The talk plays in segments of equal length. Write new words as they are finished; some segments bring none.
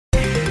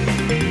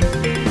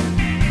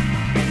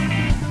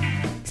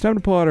it's time to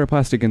pull out our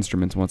plastic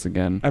instruments once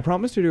again. I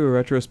promised to do a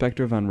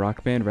retrospective on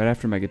Rock Band right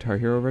after my Guitar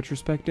Hero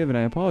retrospective, and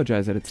I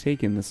apologize that it's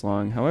taken this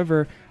long.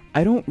 However,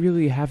 I don't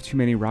really have too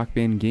many Rock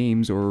Band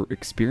games or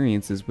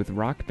experiences with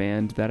Rock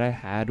Band that I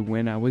had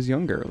when I was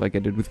younger, like I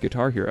did with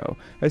Guitar Hero.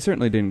 I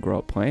certainly didn't grow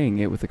up playing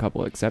it, with a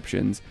couple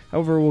exceptions.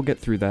 However, we'll get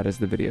through that as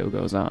the video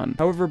goes on.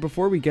 However,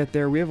 before we get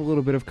there, we have a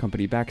little bit of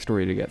company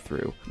backstory to get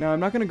through. Now, I'm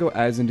not going to go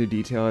as into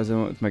detail as I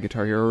went with my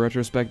Guitar Hero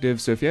retrospective,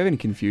 so if you have any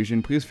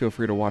confusion, please feel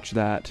free to watch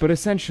that. But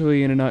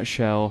essentially, in a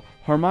nutshell,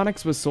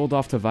 Harmonix was sold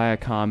off to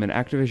Viacom, and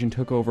Activision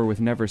took over with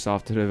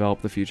Neversoft to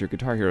develop the future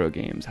Guitar Hero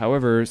games.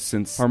 However,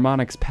 since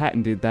Harmonix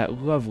patented that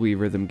lovely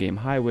rhythm game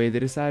Highway, they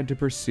decided to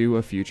pursue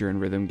a future in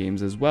rhythm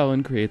games as well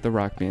and create the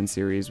Rock Band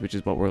series, which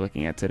is what we're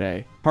looking at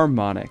today.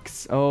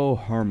 Harmonix. Oh,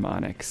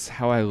 Harmonix.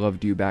 How I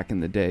loved you back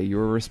in the day. You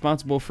were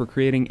responsible for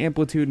creating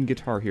Amplitude and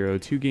Guitar Hero,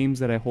 two games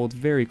that I hold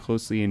very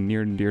closely and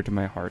near and dear to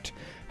my heart.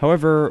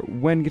 However,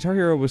 when Guitar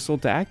Hero was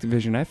sold to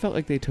Activision, I felt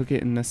like they took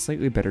it in a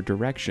slightly better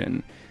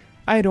direction.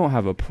 I don't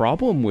have a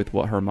problem with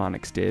what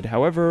Harmonix did,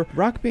 however,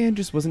 Rock Band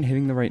just wasn't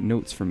hitting the right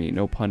notes for me,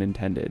 no pun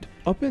intended.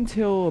 Up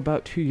until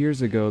about 2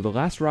 years ago, the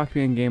last Rock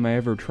Band game I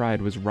ever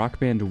tried was Rock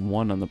Band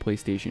 1 on the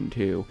PlayStation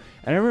 2,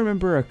 and I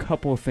remember a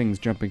couple of things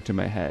jumping to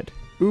my head.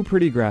 Ooh,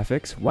 pretty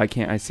graphics, why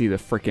can't I see the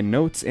frickin'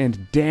 notes,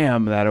 and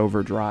damn that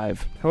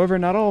overdrive. However,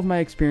 not all of my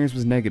experience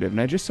was negative,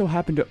 and I just so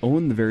happened to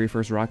own the very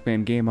first Rock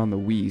Band game on the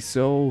Wii,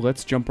 so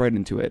let's jump right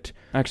into it.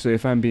 Actually,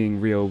 if I'm being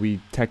real,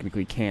 we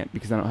technically can't,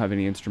 because I don't have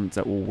any instruments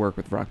that will work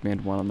with Rock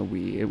Band 1 on the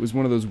Wii. It was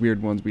one of those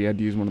weird ones where you had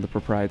to use one of the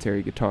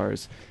proprietary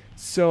guitars.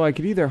 So I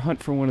could either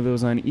hunt for one of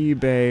those on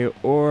eBay,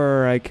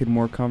 or I could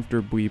more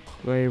comfortably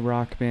play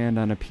Rock Band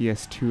on a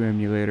PS2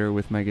 emulator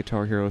with my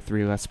Guitar Hero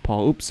 3 Les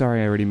Paul. Oops,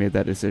 sorry, I already made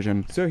that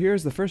decision. So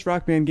here's the first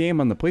Rock Band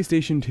game on the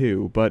PlayStation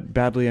 2, but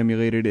badly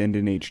emulated and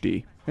in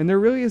HD. And there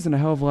really isn't a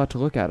hell of a lot to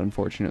look at,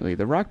 unfortunately.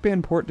 The Rock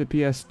Band port to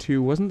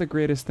PS2 wasn't the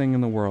greatest thing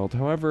in the world,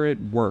 however it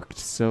worked,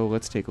 so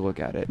let's take a look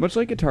at it. Much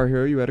like Guitar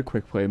Hero, you had a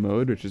quick play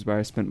mode, which is where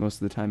I spent most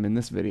of the time in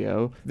this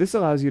video. This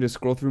allows you to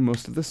scroll through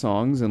most of the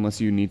songs, unless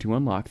you need to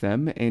unlock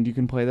them, and you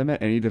can play them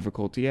at any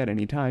difficulty at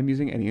any time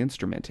using any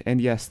instrument.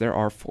 And yes, there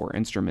are 4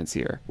 instruments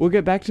here. We'll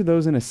get back to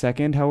those in a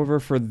second, however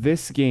for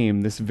this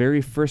game, this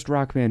very first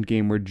Rock Band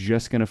game, we're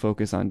just going to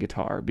focus on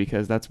guitar,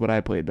 because that's what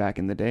I played back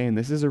in the day, and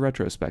this is a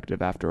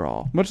retrospective after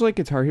all. Much like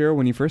Guitar Hero,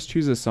 when you first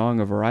choose a song,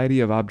 a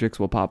variety of objects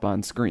will pop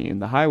on screen.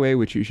 The highway,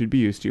 which you should be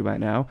used to by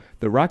now,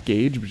 the rock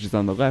gauge, which is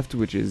on the left,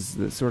 which is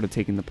sort of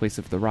taking the place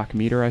of the rock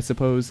meter, I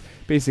suppose.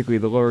 Basically,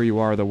 the lower you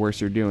are, the worse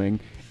you're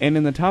doing. And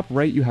in the top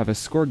right, you have a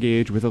score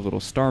gauge with a little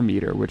star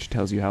meter, which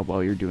tells you how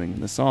well you're doing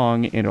in the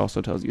song, and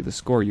also tells you the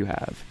score you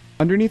have.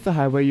 Underneath the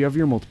highway, you have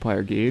your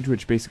multiplier gauge,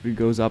 which basically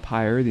goes up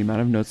higher, the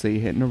amount of notes that you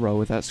hit in a row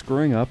without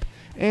screwing up.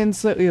 And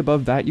slightly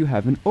above that, you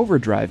have an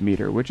overdrive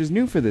meter, which is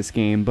new for this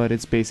game, but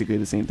it's basically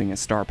the same thing as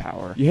star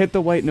power. You hit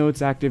the white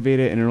notes, activate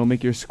it, and it'll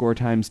make your score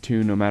times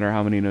 2 no matter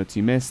how many notes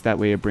you miss. That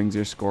way it brings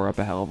your score up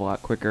a hell of a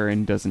lot quicker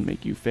and doesn't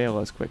make you fail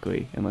as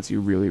quickly, unless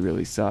you really,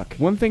 really suck.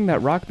 One thing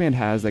that Rock Band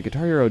has that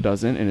Guitar Hero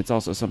doesn't, and it's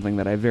also something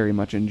that I very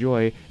much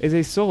enjoy, is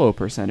a solo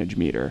percentage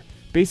meter.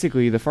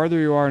 Basically, the farther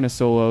you are in a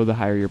solo, the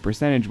higher your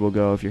percentage will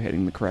go if you're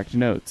hitting the correct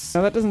notes.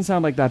 Now that doesn't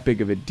sound like that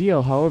big of a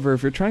deal, however,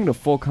 if you're trying to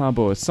full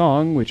combo a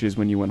song, which is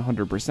when you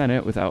 100%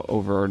 it without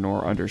over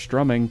nor under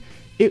strumming,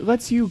 it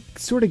lets you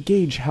sort of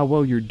gauge how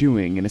well you're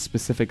doing in a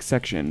specific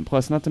section.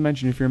 Plus, not to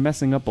mention, if you're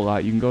messing up a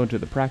lot, you can go into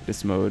the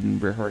practice mode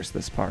and rehearse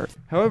this part.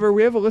 However,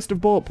 we have a list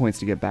of bullet points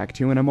to get back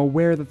to, and I'm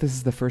aware that this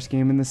is the first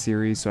game in the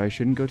series, so I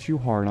shouldn't go too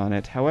hard on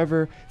it.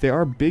 However, there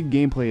are big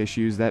gameplay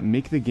issues that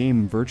make the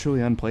game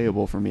virtually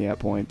unplayable for me at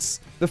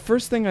points. The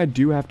first thing I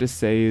do have to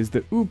say is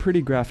the ooh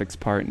pretty graphics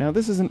part. Now,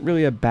 this isn't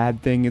really a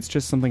bad thing, it's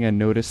just something I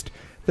noticed.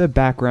 The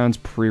background's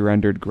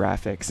pre-rendered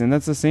graphics, and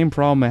that's the same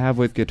problem I have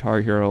with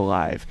Guitar Hero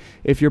Live.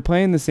 If you're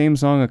playing the same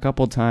song a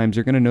couple times,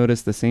 you're going to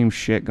notice the same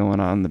shit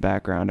going on in the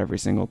background every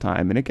single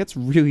time, and it gets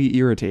really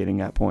irritating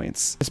at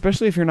points.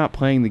 Especially if you're not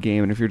playing the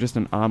game, and if you're just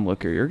an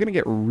onlooker, you're going to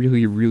get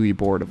really, really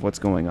bored of what's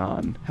going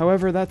on.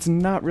 However, that's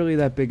not really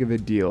that big of a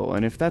deal,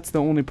 and if that's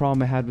the only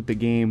problem I had with the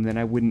game, then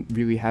I wouldn't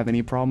really have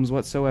any problems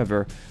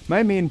whatsoever.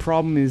 My main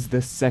problem is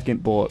the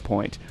second bullet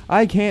point.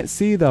 I can't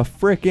see the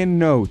frickin'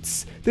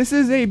 notes. This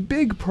is a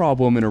big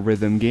problem in a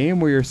rhythm game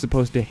where you're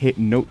supposed to hit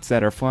notes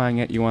that are flying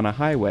at you on a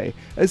highway,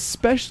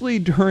 especially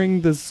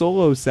during the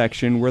solo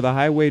section where the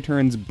highway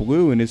turns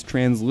blue and is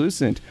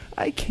translucent.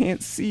 I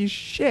can't see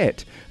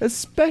shit,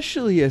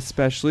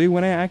 especially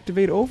when I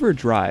activate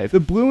overdrive. The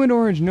blue and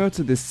orange notes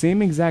are the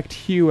same exact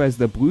hue as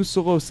the blue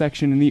solo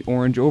section and the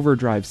orange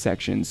overdrive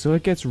section, so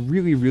it gets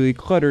really, really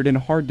cluttered and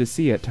hard to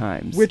see at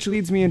times. Which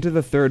leads me into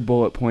the third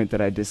bullet point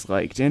that I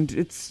disliked, and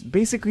it's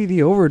basically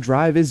the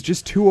overdrive is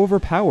just too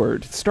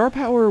overpowered. Star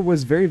power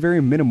was very,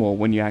 very minimal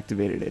when you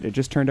activated it. It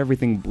just turned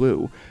everything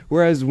blue.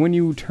 Whereas when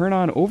you turn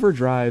on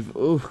overdrive,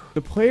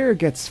 the player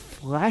gets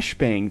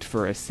flashbanged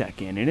for a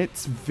second, and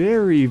it's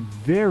very,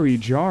 very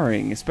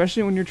jarring,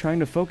 especially when you're trying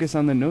to focus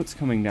on the notes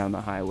coming down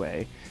the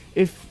highway.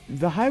 If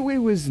the highway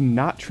was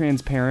not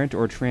transparent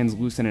or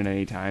translucent at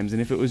any times,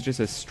 and if it was just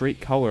a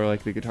straight color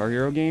like the Guitar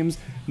Hero games,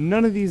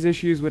 none of these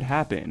issues would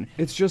happen.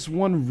 It's just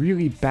one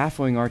really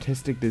baffling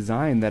artistic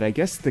design that I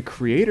guess the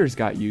creators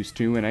got used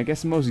to, and I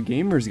guess most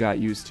gamers got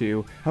used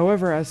to.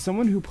 However, as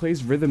someone who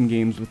plays rhythm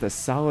games with a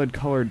solid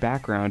colored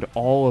background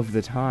all of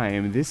the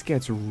time, this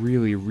gets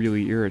really,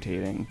 really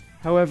irritating.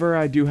 However,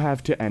 I do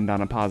have to end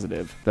on a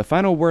positive. The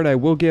final word I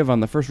will give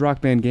on the first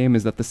Rock Band game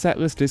is that the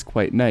setlist is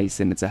quite nice,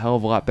 and it's a hell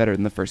of a lot better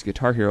than the first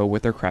Guitar Hero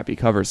with their crappy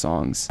cover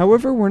songs.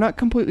 However, we're not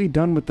completely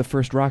done with the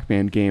first Rock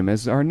Band game,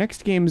 as our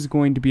next game is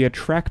going to be a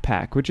track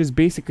pack, which is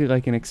basically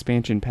like an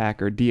expansion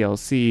pack or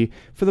DLC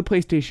for the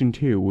PlayStation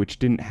 2, which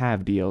didn't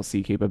have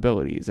DLC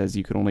capabilities, as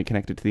you could only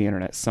connect it to the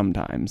internet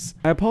sometimes.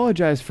 I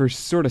apologize for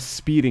sort of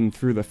speeding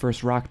through the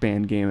first Rock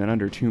Band game in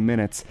under 2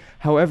 minutes,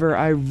 however,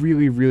 I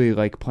really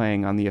like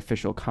playing on the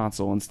official console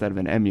instead of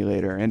an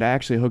emulator, and I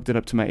actually hooked it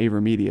up to my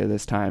AverMedia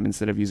this time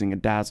instead of using a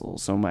Dazzle,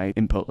 so my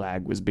input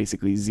lag was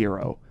basically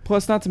 0.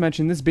 Plus, not to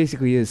mention, this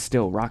basically is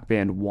still Rock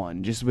Band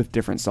 1, just with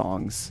different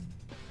songs.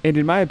 And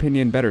in my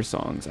opinion, better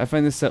songs. I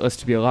find this setlist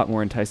to be a lot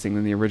more enticing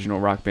than the original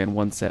Rock Band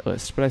 1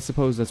 setlist, but I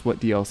suppose that's what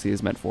DLC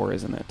is meant for,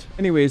 isn't it?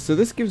 Anyways, so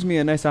this gives me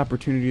a nice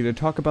opportunity to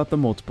talk about the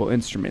multiple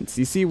instruments.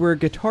 You see, where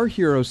Guitar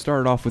Hero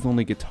started off with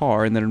only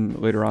guitar, and then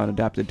later on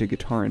adapted to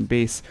guitar and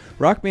bass,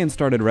 Rock Band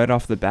started right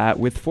off the bat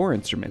with 4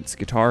 instruments,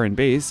 guitar and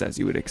bass, as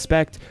you would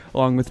expect,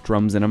 along with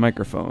drums and a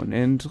microphone.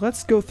 And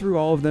let's go through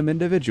all of them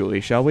individually,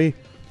 shall we?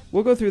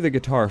 We'll go through the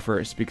guitar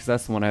first, because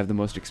that's the one I have the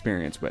most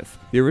experience with.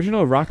 The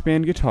original Rock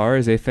Band guitar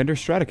is a Fender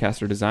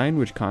Stratocaster design,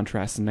 which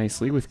contrasts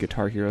nicely with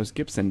Guitar Hero's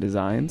Gibson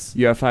designs.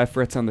 You have 5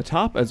 frets on the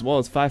top, as well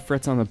as 5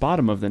 frets on the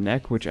bottom of the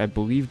neck, which I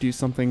believe do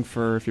something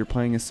for if you're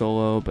playing a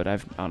solo, but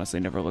I've honestly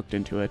never looked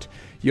into it.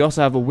 You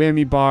also have a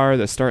whammy bar,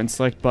 the start and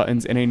select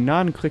buttons, and a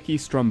non-clicky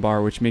strum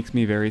bar, which makes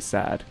me very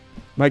sad.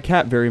 My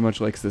cat very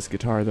much likes this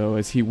guitar though,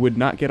 as he would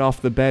not get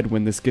off the bed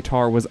when this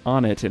guitar was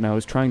on it, and I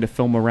was trying to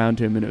film around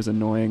him and it was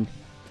annoying.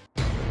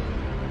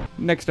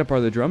 Next up are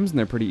the drums, and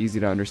they're pretty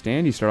easy to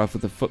understand. You start off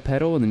with the foot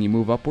pedal, and then you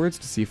move upwards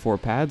to see 4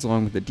 pads,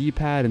 along with a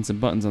D-pad and some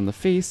buttons on the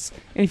face,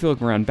 and if you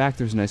look around back,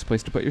 there's a nice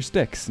place to put your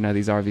sticks. Now,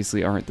 these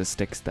obviously aren't the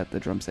sticks that the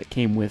drum set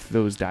came with,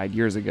 those died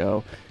years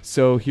ago,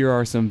 so here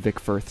are some Vic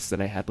Firths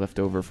that I had left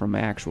over from my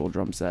actual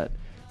drum set.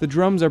 The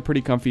drums are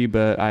pretty comfy,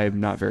 but I'm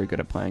not very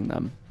good at playing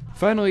them.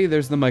 Finally,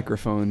 there's the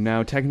microphone.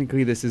 Now,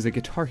 technically this is a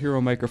Guitar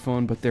Hero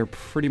microphone, but they're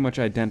pretty much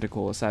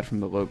identical aside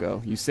from the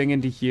logo. You sing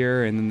into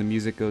here, and then the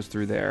music goes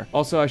through there.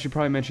 Also, I should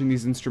probably mention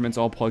these instruments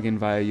all plug in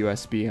via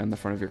USB on the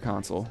front of your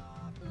console.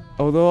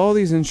 Although all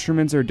these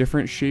instruments are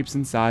different shapes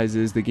and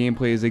sizes, the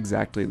gameplay is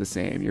exactly the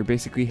same. You're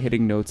basically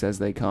hitting notes as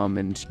they come,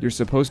 and you're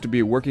supposed to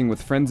be working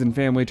with friends and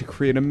family to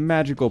create a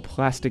magical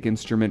plastic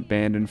instrument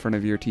band in front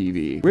of your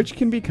TV, which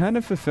can be kind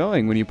of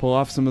fulfilling when you pull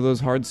off some of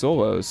those hard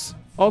solos.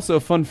 Also,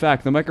 fun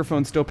fact, the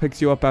microphone still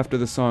picks you up after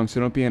the song, so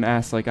don't be an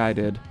ass like I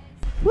did.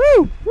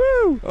 Woo!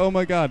 Woo! Oh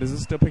my god, is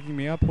this still picking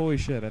me up? Holy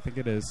shit, I think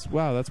it is.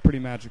 Wow, that's pretty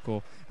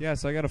magical. Yeah,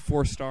 so I got a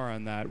 4-star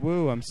on that.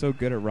 Woo, I'm so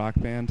good at Rock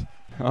Band.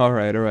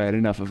 Alright,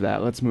 enough of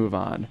that. Let's move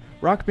on.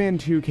 Rock Band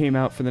 2 came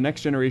out for the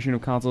next generation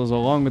of consoles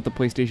along with the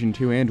PlayStation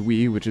 2 and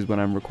Wii, which is what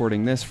I'm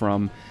recording this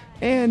from,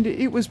 and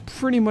it was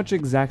pretty much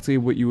exactly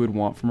what you would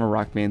want from a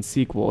Rock Band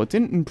sequel. It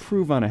didn't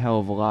improve on a hell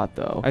of a lot,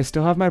 though. I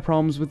still have my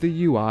problems with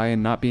the UI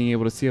and not being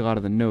able to see a lot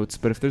of the notes,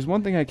 but if there's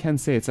one thing I can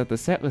say, it's that the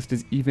setlist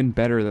is even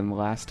better than the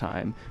last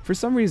time. For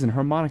some reason,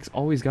 Harmonix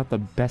always got the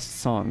best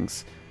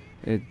songs.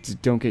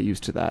 Don't get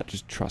used to that,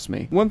 just trust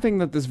me. One thing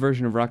that this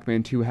version of Rock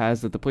Band 2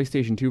 has that the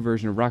PlayStation 2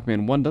 version of Rock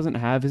Band 1 doesn't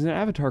have is an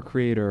avatar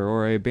creator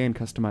or a band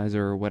customizer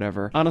or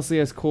whatever.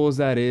 Honestly, as cool as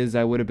that is,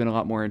 I would have been a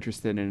lot more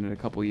interested in it a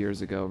couple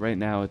years ago. Right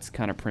now, it's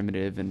kind of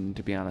primitive, and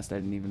to be honest, I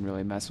didn't even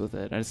really mess with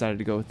it. I decided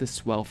to go with this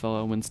swell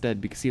fellow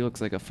instead because he looks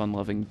like a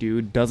fun-loving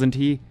dude, doesn't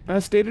he?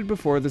 As stated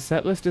before, the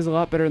setlist is a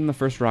lot better than the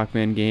first Rock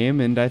Band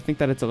game, and I think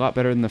that it's a lot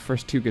better than the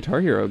first 2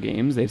 Guitar Hero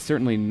games. They've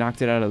certainly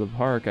knocked it out of the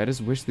park. I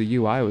just wish the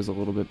UI was a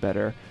little bit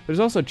better. There's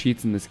also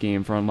cheats in this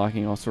game for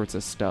unlocking all sorts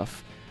of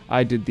stuff.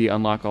 I did the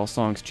unlock all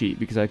songs cheat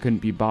because I couldn't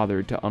be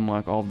bothered to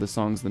unlock all of the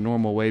songs the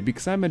normal way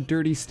because I'm a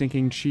dirty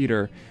stinking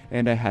cheater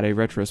and I had a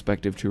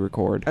retrospective to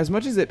record. As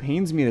much as it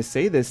pains me to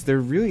say this,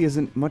 there really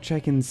isn't much I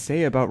can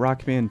say about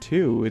Rock Band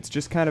 2. It's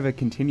just kind of a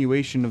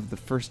continuation of the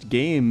first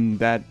game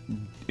that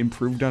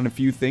improved on a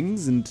few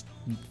things and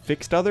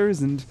fixed others,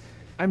 and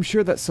I'm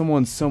sure that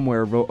someone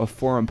somewhere wrote a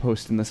forum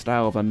post in the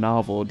style of a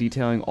novel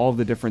detailing all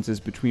the differences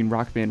between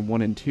Rock Band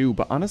 1 and 2,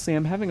 but honestly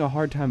I'm having a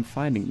hard time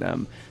finding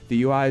them.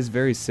 The UI is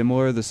very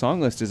similar, the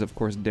song list is of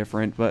course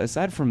different, but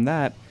aside from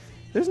that,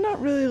 there's not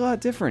really a lot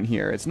different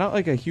here. It's not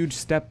like a huge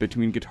step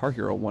between Guitar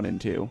Hero 1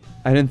 and 2.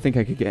 I didn't think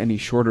I could get any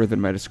shorter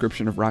than my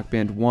description of Rock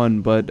Band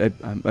 1, but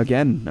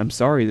again, I'm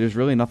sorry, there's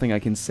really nothing I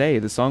can say.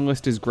 The song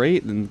list is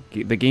great, and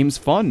the game's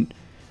fun.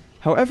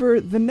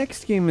 However, the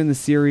next game in the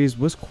series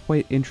was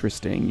quite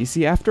interesting. You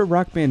see, after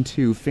Rock Band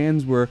 2,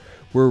 fans were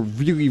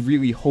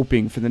really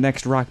hoping for the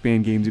next Rock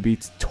Band game to be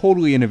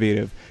totally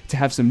innovative, to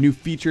have some new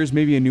features,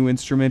 maybe a new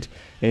instrument,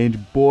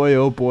 and boy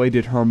oh boy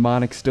did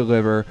Harmonix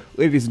deliver.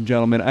 Ladies and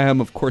gentlemen, I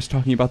am of course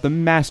talking about the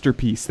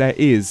masterpiece that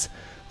is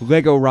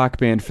Lego Rock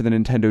Band for the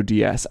Nintendo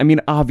DS. I mean,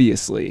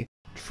 obviously.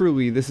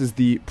 Truly, this is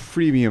the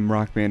premium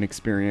Rock Band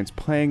experience,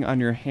 playing on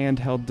your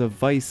handheld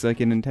device like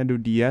a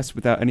Nintendo DS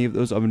without any of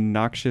those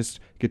obnoxious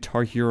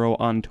Guitar Hero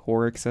on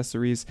tour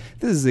accessories.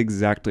 This is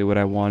exactly what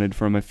I wanted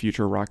from a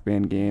future Rock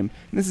Band game,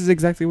 and this is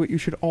exactly what you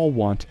should all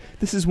want.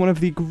 This is one of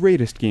the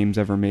greatest games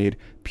ever made,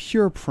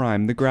 pure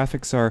prime. The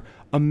graphics are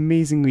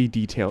amazingly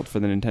detailed for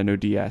the Nintendo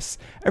DS.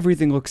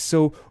 Everything looks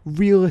so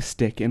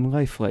realistic and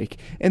lifelike,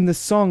 and the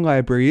song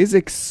library is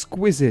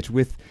exquisite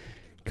with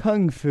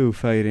Kung Fu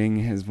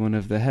fighting as one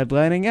of the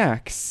headlining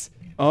acts.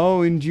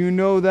 Oh, and you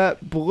know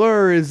that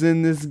Blur is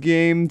in this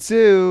game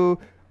too.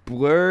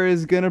 Blur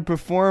is gonna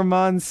perform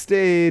on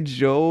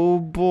stage. Oh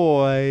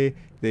boy,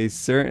 they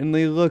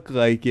certainly look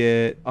like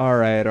it.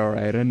 Alright,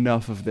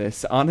 enough of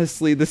this.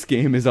 Honestly, this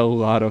game is a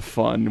lot of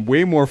fun.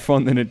 Way more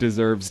fun than it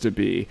deserves to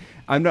be.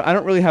 I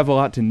don't really have a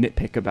lot to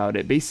nitpick about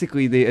it.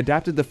 Basically, they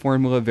adapted the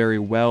formula very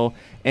well,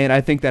 and I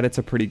think that it's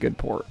a pretty good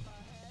port.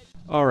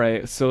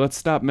 Alright, so let's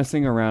stop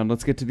messing around.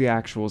 Let's get to the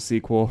actual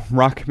sequel,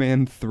 Rock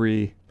Band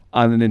 3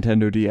 on the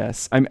Nintendo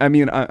DS. I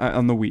mean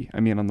on the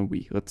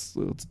Wii. Let's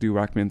do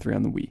Rock Band 3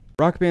 on the Wii.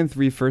 Rock Band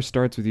 3 first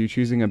starts with you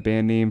choosing a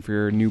band name for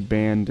your new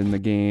band in the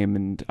game,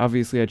 and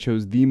obviously I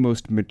chose the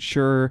most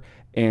mature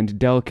and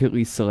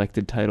delicately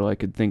selected title I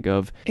could think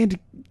of. And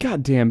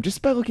goddamn,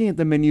 just by looking at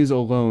the menus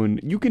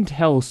alone, you can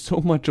tell so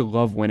much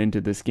love went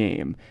into this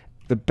game.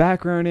 The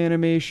background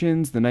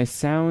animations, the nice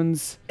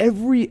sounds,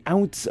 every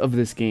ounce of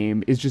this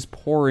game is just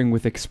pouring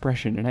with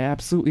expression, and I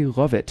absolutely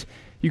love it.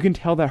 You can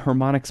tell that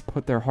Harmonix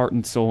put their heart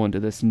and soul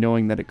into this,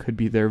 knowing that it could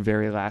be their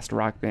very last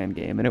Rock Band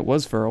game, and it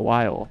was for a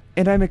while.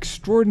 And I'm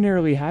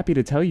extraordinarily happy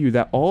to tell you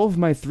that all of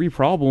my 3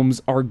 problems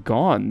are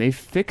gone. They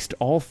fixed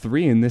all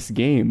 3 in this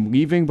game,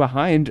 leaving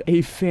behind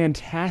a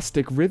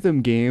fantastic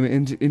rhythm game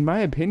and, in my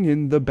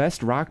opinion, the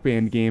best Rock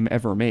Band game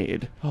ever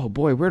made. Oh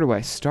boy, where do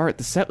I start?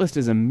 The setlist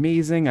is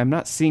amazing. I'm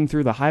not seeing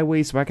through the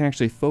highway, so I can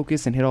actually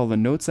focus and hit all the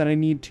notes that I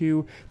need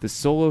to. The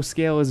solo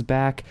scale is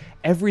back.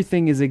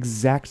 Everything is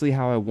exactly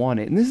how I want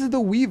it. And this is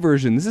the Wii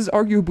version. This is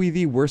arguably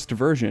the worst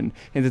version.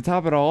 And to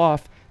top it all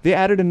off, they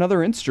added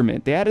another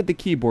instrument. They added the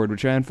keyboard,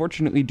 which I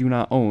unfortunately do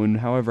not own.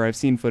 However, I've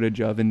seen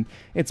footage of, and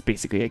it's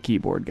basically a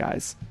keyboard,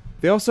 guys.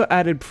 They also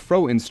added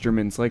pro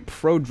instruments like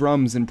pro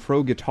drums and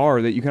pro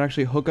guitar that you can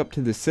actually hook up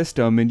to the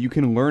system, and you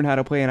can learn how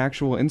to play an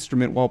actual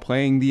instrument while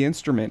playing the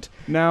instrument.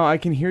 Now, I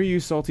can hear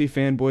you salty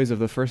fanboys of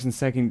the first and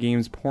second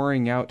games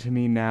pouring out to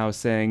me now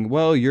saying,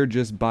 well, you're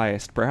just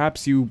biased.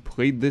 Perhaps you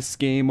played this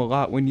game a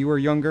lot when you were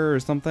younger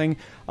or something.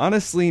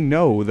 Honestly,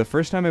 no. The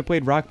first time I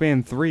played Rock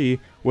Band 3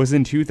 was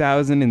in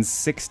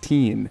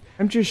 2016.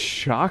 I'm just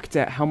shocked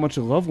at how much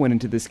love went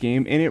into this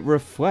game, and it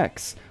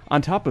reflects.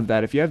 On top of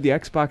that, if you have the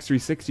Xbox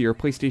 360 or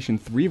PlayStation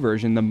 3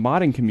 version, the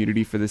modding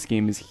community for this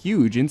game is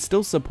huge and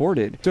still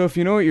supported. So if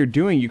you know what you're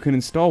doing, you can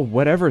install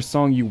whatever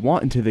song you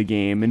want into the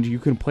game, and you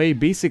can play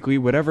basically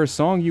whatever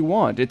song you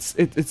want. It's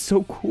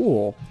so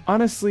cool.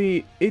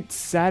 Honestly, it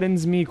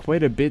saddens me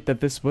quite a bit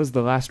that this was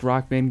the last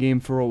Rock Band game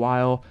for a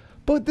while,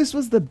 but this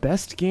was the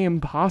best game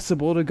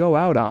possible to go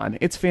out on.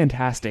 It's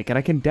fantastic, and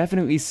I can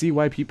definitely see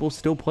why people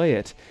still play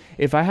it.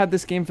 If I had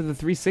this game for the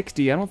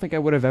 360, I don't think I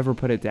would have ever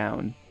put it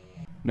down.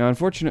 Now,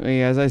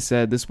 unfortunately, as I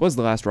said, this was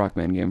the last Rock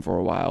Band game for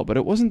a while, but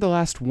it wasn't the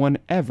last one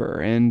ever,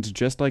 and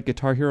just like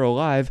Guitar Hero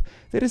Live,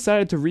 they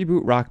decided to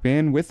reboot Rock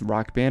Band with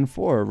Rock Band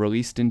 4,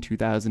 released in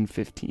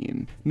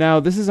 2015. Now,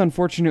 this is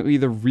unfortunately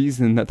the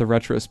reason that the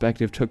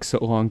retrospective took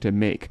so long to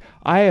make.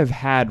 I have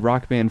had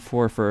Rock Band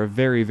 4 for a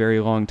very,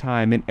 very long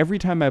time, and every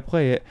time I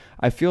play it,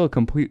 I feel a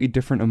completely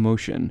different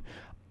emotion.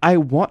 I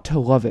want to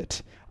love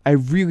it. I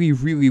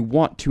really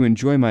want to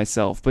enjoy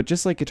myself, but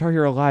just like Guitar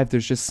Hero Live,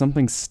 there's just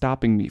something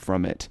stopping me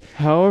from it.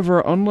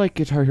 However, unlike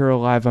Guitar Hero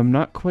Live, I'm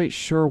not quite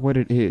sure what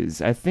it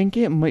is. I think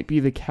it might be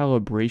the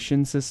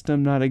calibration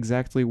system not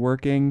exactly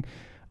working.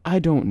 I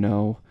don't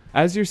know.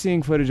 As you're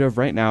seeing footage of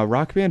right now,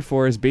 Rock Band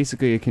 4 is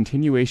basically a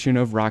continuation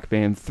of Rock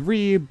Band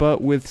 3,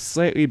 but with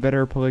slightly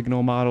better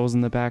polygonal models in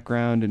the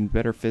background and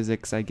better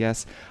physics, I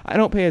guess. I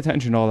don't pay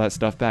attention to all that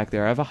stuff back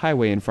there. I have a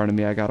highway in front of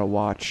me I gotta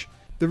watch.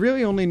 The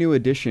really only new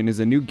addition is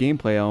a new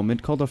gameplay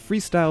element called a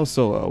freestyle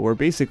solo, where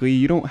basically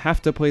you don't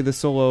have to play the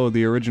solo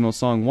the original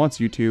song wants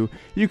you to,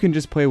 you can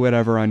just play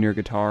whatever on your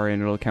guitar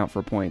and it'll count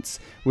for points,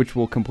 which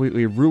will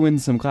completely ruin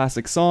some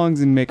classic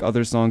songs and make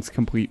other songs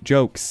complete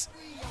jokes.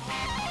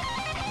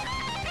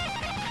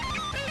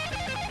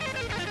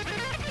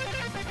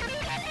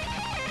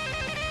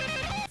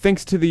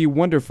 Thanks to the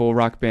wonderful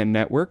Rock Band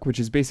Network, which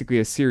is basically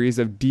a series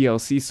of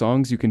DLC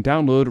songs you can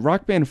download,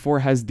 Rock Band 4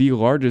 has the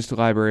largest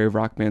library of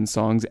Rock Band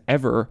songs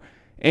ever,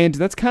 And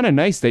that's kind of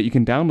nice that you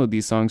can download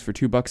these songs for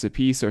 $2 a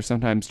piece or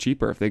sometimes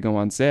cheaper if they go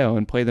on sale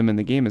and play them in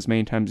the game as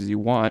many times as you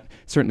want.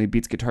 Certainly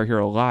beats Guitar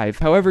Hero Live.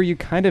 However, you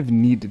kind of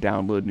need to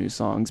download new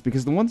songs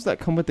because the ones that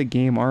come with the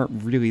game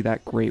aren't really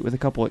that great, with a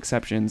couple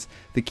exceptions,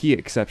 the key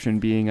exception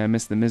being I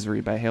Miss the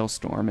Misery by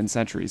Hailstorm and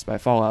Centuries by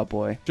Fall Out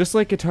Boy. Just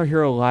like Guitar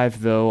Hero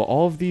Live though,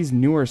 all of these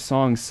newer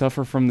songs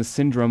suffer from the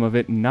syndrome of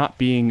it not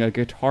being a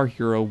Guitar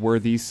Hero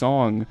worthy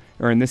song,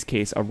 or in this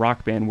case, a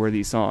Rock Band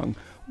worthy song.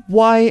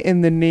 Why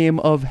in the name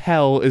of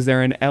hell is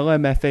there an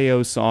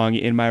LMFAO song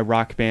in my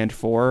Rock Band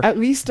 4? At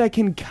least I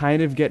can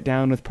kind of get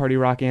down with Party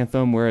Rock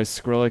Anthem, whereas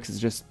Skrillex is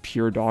just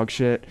pure dog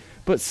shit.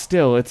 But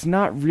still, it's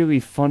not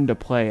really fun to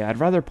play. I'd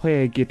rather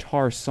play a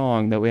guitar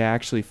song, that way I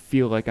actually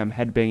feel like I'm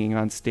headbanging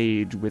on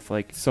stage with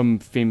like some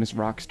famous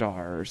rock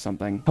star or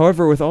something.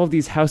 However, with all of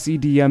these house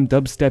EDM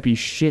dubsteppy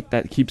shit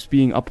that keeps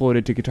being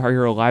uploaded to Guitar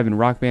Hero Live and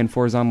Rock Band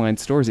 4's online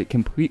stores, it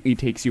completely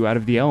takes you out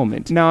of the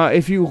element. Now,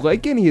 if you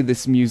like any of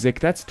this music,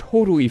 that's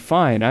totally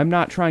fine. I'm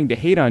not trying to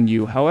hate on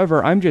you.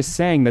 However, I'm just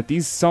saying that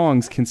these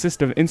songs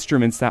consist of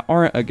instruments that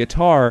aren't a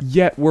guitar,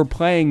 yet we're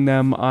playing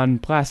them on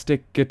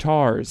plastic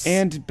guitars.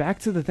 And back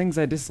to the things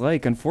I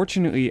dislike,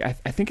 unfortunately, I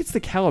think it's the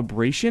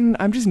calibration.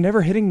 I'm just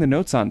never hitting the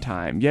notes on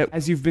time. Yet,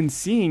 as you've been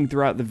seeing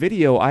throughout the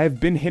video, I have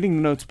been hitting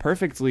the notes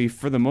perfectly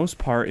for the most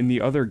part in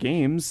the other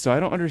games, so I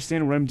don't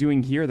understand what I'm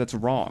doing here that's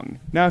wrong.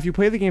 Now, if you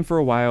play the game for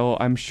a while,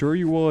 I'm sure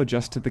you will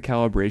adjust to the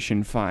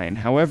calibration fine.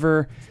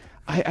 However,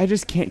 I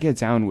just can't get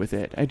down with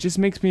it. It just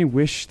makes me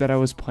wish that I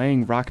was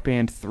playing Rock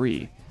Band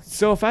 3.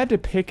 So if I had to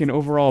pick an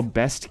overall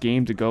best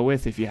game to go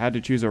with if you had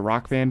to choose a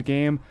Rock Band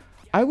game,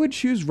 I would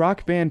choose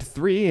Rock Band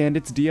 3 and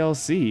its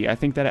DLC. I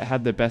think that it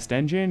had the best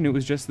engine, it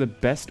was just the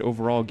best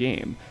overall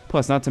game.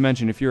 Plus, not to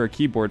mention, if you're a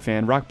keyboard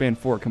fan, Rock Band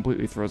 4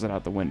 completely throws it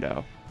out the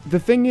window. The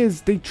thing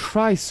is, they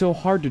try so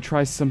hard to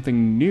try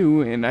something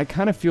new, and I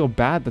kind of feel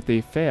bad that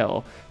they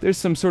fail. There's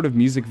some sort of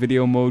music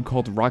video mode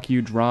called Rock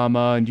You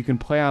Drama, and you can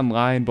play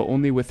online but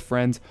only with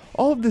friends.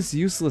 All of this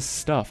useless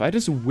stuff. I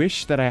just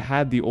wish that I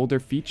had the older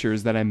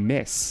features that I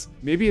miss.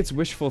 Maybe it's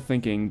wishful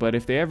thinking, but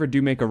if they ever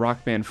do make a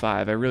Rock Band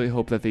 5, I really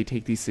hope that they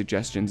take these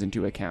suggestions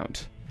into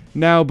account.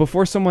 Now,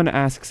 before someone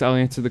asks, I'll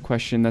answer the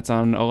question that's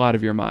on a lot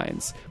of your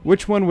minds.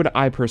 Which one would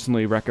I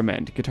personally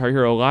recommend, Guitar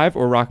Hero Live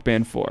or Rock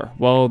Band 4?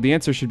 Well, the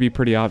answer should be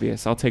pretty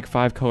obvious. I'll take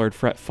 5-colored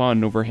fret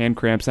fun over hand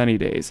cramps any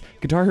days.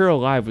 Guitar Hero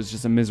Live was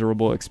just a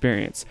miserable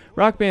experience.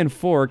 Rock Band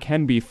 4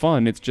 can be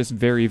fun, it's just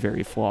very,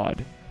 very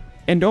flawed.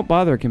 And don't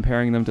bother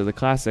comparing them to the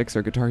classics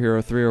or Guitar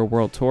Hero 3 or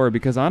World Tour,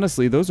 because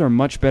honestly, those are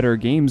much better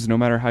games no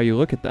matter how you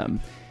look at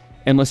them.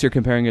 Unless you're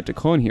comparing it to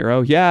Clone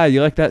Hero. Yeah,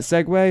 you like that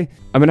segue?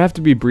 I'm gonna have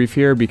to be brief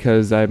here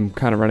because I'm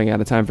kind of running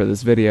out of time for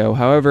this video.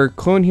 However,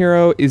 Clone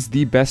Hero is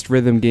the best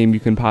rhythm game you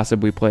can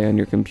possibly play on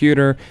your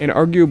computer, and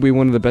arguably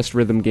one of the best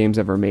rhythm games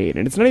ever made.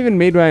 And it's not even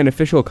made by an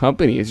official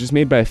company, it's just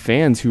made by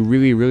fans who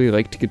really, really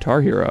liked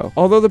Guitar Hero.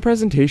 Although the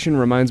presentation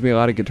reminds me a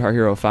lot of Guitar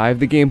Hero 5,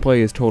 the gameplay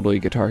is totally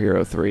Guitar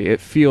Hero 3. It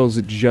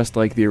feels just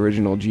like the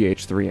original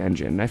GH3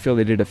 engine. I feel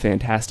they did a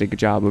fantastic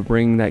job of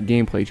bringing that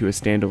gameplay to a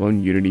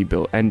standalone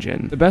Unity-built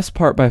engine. The best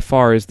part by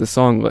far is the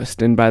song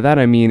list, and by that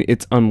I mean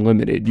it's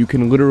unlimited. You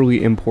can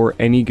literally import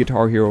any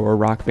Guitar Hero or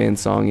Rock Band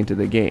song into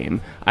the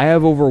game. I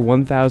have over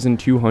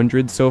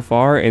 1,200 so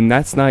far, and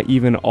that's not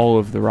even all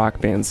of the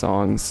Rock Band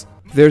songs.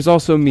 There's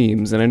also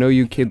memes, and I know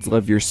you kids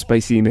love your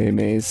spicy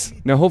memes.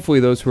 Now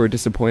hopefully those who are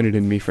disappointed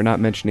in me for not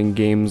mentioning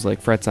games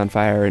like Frets on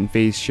Fire and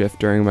Phase Shift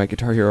during my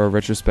Guitar Hero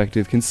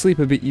retrospective can sleep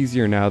a bit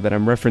easier now that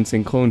I'm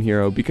referencing Clone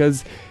Hero,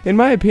 because in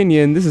my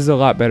opinion this is a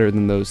lot better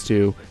than those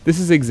two. This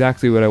is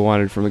exactly what I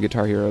wanted from a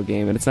Guitar Hero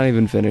game, and it's not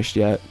even finished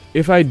yet.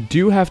 If I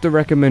do have to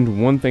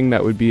recommend one thing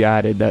that would be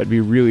added that would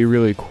be really,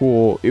 really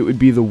cool, it would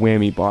be the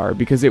whammy bar,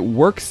 because it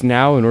works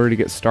now in order to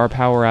get star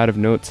power out of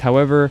notes.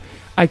 However,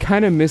 I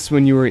kind of miss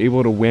when you were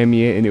able to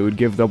whammy it and it would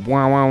give the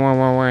wah wah wah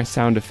wah wah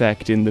sound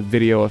effect in the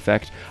video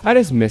effect. I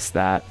just miss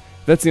that.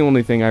 That's the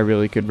only thing I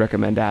really could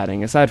recommend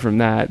adding. Aside from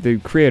that, the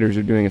creators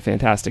are doing a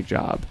fantastic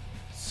job.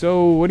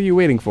 So what are you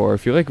waiting for?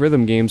 If you like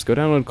rhythm games, go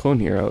download Clone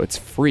Hero. It's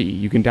free.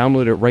 You can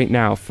download it right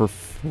now for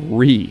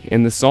free.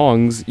 And the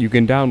songs you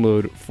can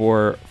download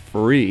for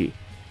free.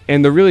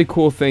 And the really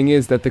cool thing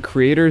is that the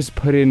creators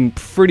put in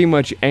pretty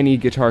much any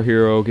Guitar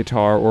Hero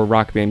guitar or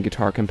Rock Band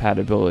guitar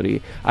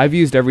compatibility. I've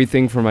used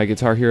everything from my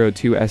Guitar Hero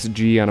 2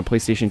 SG on a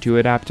PlayStation 2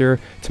 adapter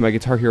to my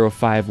Guitar Hero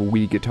 5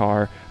 Wii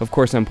guitar. Of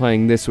course, I'm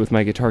playing this with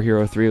my Guitar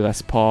Hero 3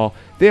 Les Paul.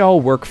 They all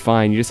work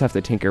fine, you just have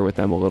to tinker with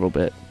them a little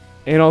bit.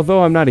 And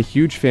although I'm not a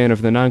huge fan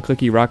of the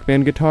non-clicky Rock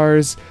Band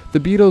guitars,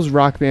 the Beatles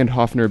Rock Band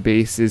Hofner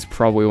bass is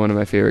probably one of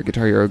my favorite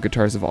Guitar Hero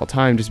guitars of all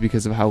time just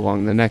because of how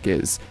long the neck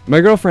is.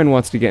 My girlfriend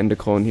wants to get into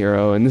Clone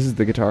Hero, and this is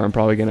the guitar I'm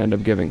probably going to end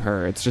up giving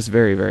her. It's just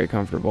very, very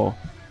comfortable.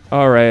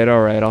 Alright,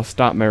 I'll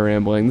stop my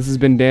rambling. This has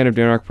been Dan of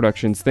DanRock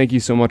Productions. Thank you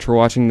so much for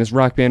watching this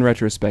Rock Band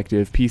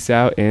retrospective. Peace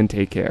out and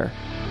take care.